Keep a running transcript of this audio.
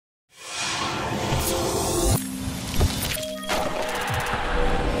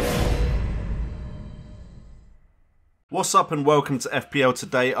What's up and welcome to FPL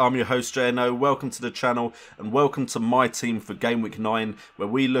Today. I'm your host JNO. Welcome to the channel and welcome to my team for Game Week 9, where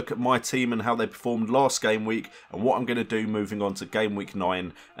we look at my team and how they performed last game week and what I'm going to do moving on to Game Week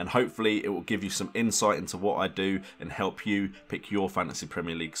 9, and hopefully it will give you some insight into what I do and help you pick your Fantasy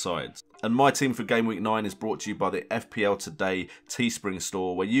Premier League sides. And my team for Game Week 9 is brought to you by the FPL Today Teespring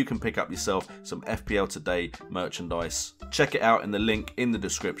store, where you can pick up yourself some FPL Today merchandise. Check it out in the link in the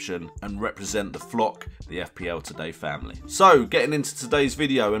description and represent the flock, the FPL Today family. So, getting into today's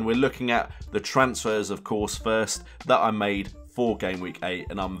video, and we're looking at the transfers, of course, first, that I made for Game Week 8,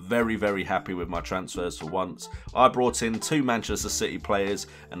 and I'm very happy with my transfers for once. I brought in 2 Manchester City players,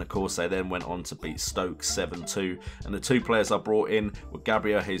 and of course they then went on to beat Stoke 7-2, and the 2 players I brought in were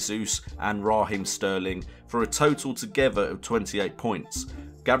Gabriel Jesus and Raheem Sterling for a total together of 28 points.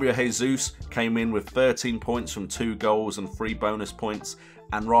 Gabriel Jesus came in with 13 points from 2 goals and 3 bonus points,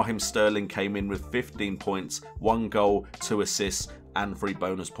 and Raheem Sterling came in with 15 points, 1 goal, 2 assists and 3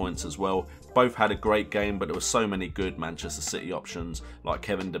 bonus points as well. Both had a great game, but there were so many good Manchester City options like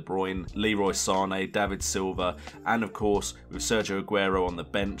Kevin De Bruyne, Leroy Sané, David Silva, and of course with Sergio Aguero on the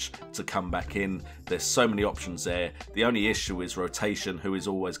bench to come back in. There's so many options there. The only issue is rotation, who is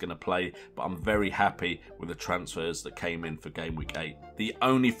always going to play, but I'm very happy with the transfers that came in for Game Week 8. The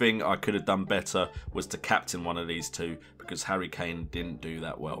only thing I could have done better was to captain one of these 2, because Harry Kane didn't do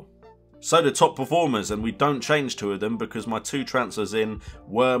that well. So the top performers, and we don't change 2 of them because my 2 transfers in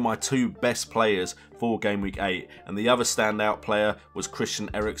were my 2 best players for Game Week 8, and the other standout player was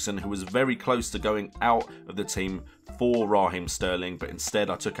Christian Eriksen, who was very close to going out of the team for Raheem Sterling, but instead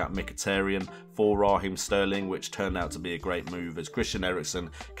I took out Mkhitaryan for Raheem Sterling, which turned out to be a great move, as Christian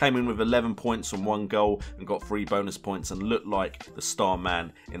Eriksen came in with 11 points from 1 goal and got 3 bonus points and looked like the star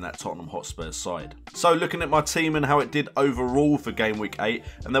man in that Tottenham Hotspur side. So looking at my team and how it did overall for Game Week 8,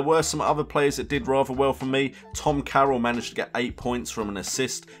 and there were some other players that did rather well for me. Tom Carroll managed to get 8 points from an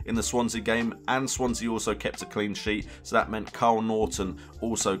assist in the Swansea game, and Swansea also kept a clean sheet, so that meant Carl Norton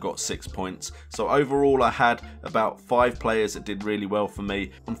also got 6 points. So overall I had about 5 players that did really well for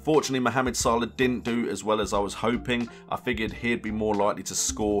me. Unfortunately, Mohamed Salah didn't do as well as I was hoping. I figured he'd be more likely to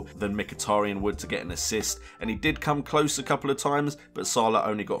score than Mkhitaryan would to get an assist, and he did come close a couple of times, but Salah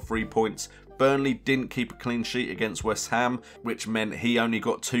only got 3 points. Burnley didn't keep a clean sheet against West Ham, which meant he only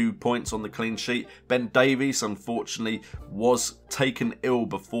got 2 points on the clean sheet. Ben Davies, unfortunately, was taken ill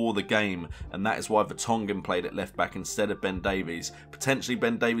before the game, and that is why Vertonghen played at left back instead of Ben Davies. Potentially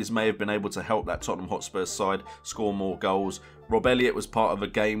Ben Davies may have been able to help that Tottenham Hotspur side score more goals. Rob Elliott was part of a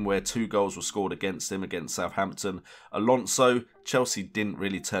game where 2 goals were scored against him against Southampton. Alonso, Chelsea didn't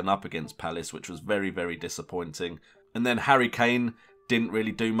really turn up against Palace, which was very disappointing. And then Harry Kane didn't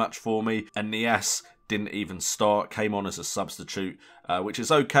really do much for me, and Nias didn't even start, came on as a substitute, which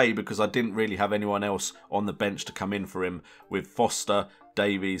is okay because I didn't really have anyone else on the bench to come in for him, with Foster,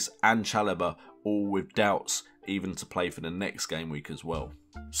 Davies and Chalobah all with doubts even to play for the next game week as well.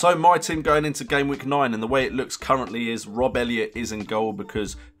 So my team going into Game Week 9, and the way it looks currently is Rob Elliott is in goal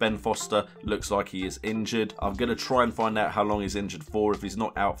because Ben Foster looks like he is injured. I'm going to try and find out how long he's injured for. If he's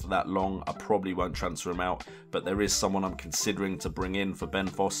not out for that long, I probably won't transfer him out, but there is someone I'm considering to bring in for Ben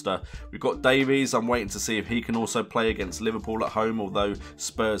Foster. We've got Davies. I'm waiting to see if he can also play against Liverpool at home, although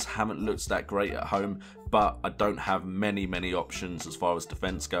Spurs haven't looked that great at home, but I don't have many options as far as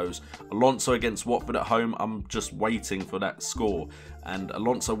defence goes. Alonso against Watford at home, I'm just waiting for that score, and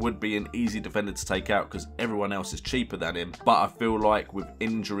Alonso would be an easy defender to take out because everyone else is cheaper than him, but I feel like with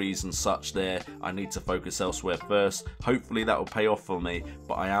injuries and such there, I need to focus elsewhere first. Hopefully that will pay off for me,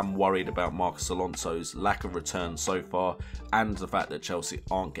 but I am worried about Marcos Alonso's lack of return so far and the fact that Chelsea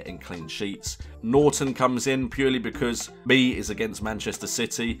aren't getting clean sheets. Norton comes in purely because B is against Manchester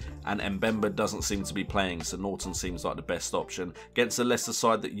City and Mbemba doesn't seem to be playing, so Norton seems like the best option. Against a Leicester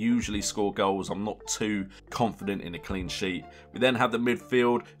side that usually score goals, I'm not too confident in a clean sheet. We then have the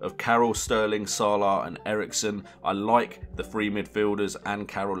midfield of Carroll, Sterling, Salah and Eriksen. I like the 3 midfielders and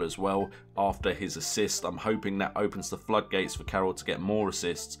Carroll as well. After his assist, I'm hoping that opens the floodgates for Carroll to get more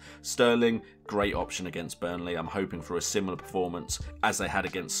assists. Sterling, great option against Burnley. I'm hoping for a similar performance as they had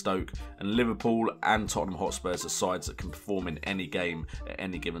against Stoke. And Liverpool and Tottenham Hotspurs are sides that can perform in any game at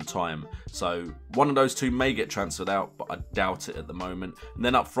any given time. So one of those 2 may get transferred out, but I doubt it at the moment. And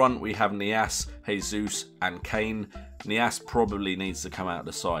then up front we have Nias, Jesus and Kane. Nias probably needs to come out of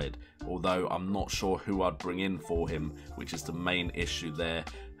the side, although I'm not sure who I'd bring in for him, which is the main issue there.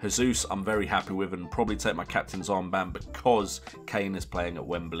 Jesus, I'm very happy with, and probably take my captain's armband because Kane is playing at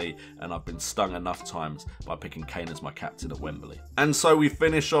Wembley, and I've been stung enough times by picking Kane as my captain at Wembley. And so we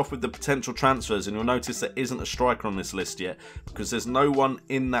finish off with the potential transfers, and you'll notice there isn't a striker on this list yet because there's no one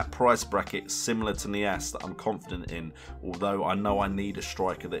in that price bracket similar to Nias that I'm confident in, although I know I need a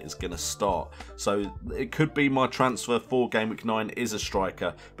striker that is going to start. So it could be my transfer for Game Week 9 is a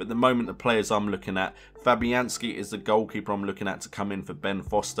striker, but at the moment the players I'm looking at, Fabianski is the goalkeeper I'm looking at to come in for Ben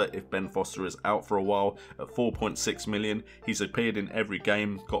Foster if Ben Foster is out for a while at 4.6 million. He's appeared in every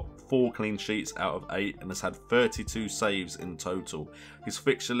game, got 4 clean sheets out of 8 and has had 32 saves in total. His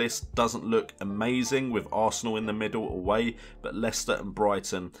fixture list doesn't look amazing with Arsenal in the middle away, but Leicester and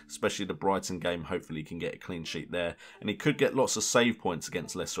Brighton, especially the Brighton game, hopefully he can get a clean sheet there. And he could get lots of save points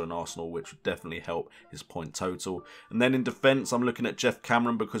against Leicester and Arsenal, which would definitely help his point total. And then in defence, I'm looking at Jeff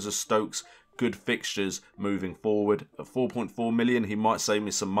Cameron because of Stoke's good fixtures moving forward. At 4.4 million, he might save me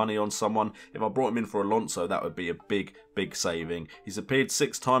some money on someone. If I brought him in for Alonso, that would be a big saving. He's appeared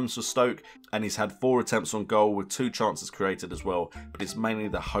 6 times for Stoke and he's had 4 attempts on goal with 2 chances created as well, but it's mainly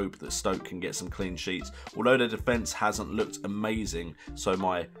the hope that Stoke can get some clean sheets, although their defence hasn't looked amazing, so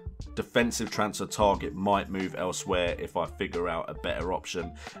my defensive transfer target might move elsewhere if I figure out a better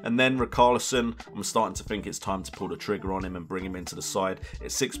option. And then Richarlison, I'm starting to think it's time to pull the trigger on him and bring him into the side.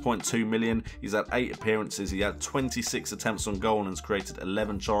 It's 6.2 million. He's had 8 appearances. He had 26 attempts on goal and has created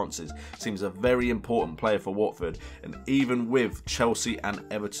 11 chances. Seems a very important player for Watford. And even with Chelsea and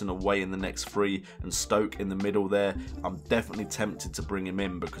Everton away in the next 3 and Stoke in the middle there, I'm definitely tempted to bring him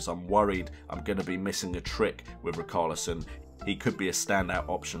in because I'm worried I'm going to be missing a trick with Richarlison. He could be a standout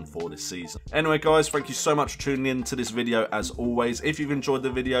option for this season. Anyway guys, thank you so much for tuning in to this video as always. If you've enjoyed the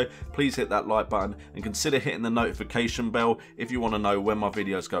video, please hit that like button and consider hitting the notification bell if you want to know when my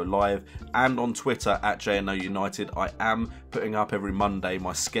videos go live. And on Twitter at JNO United, I am putting up every Monday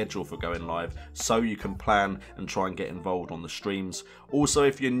my schedule for going live, so you can plan and try and get involved on the streams. Also,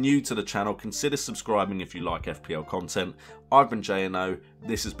 if you're new to the channel, consider subscribing if you like FPL content. I've been JNO,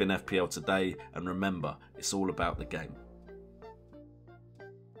 this has been FPL Today, and remember, it's all about the game.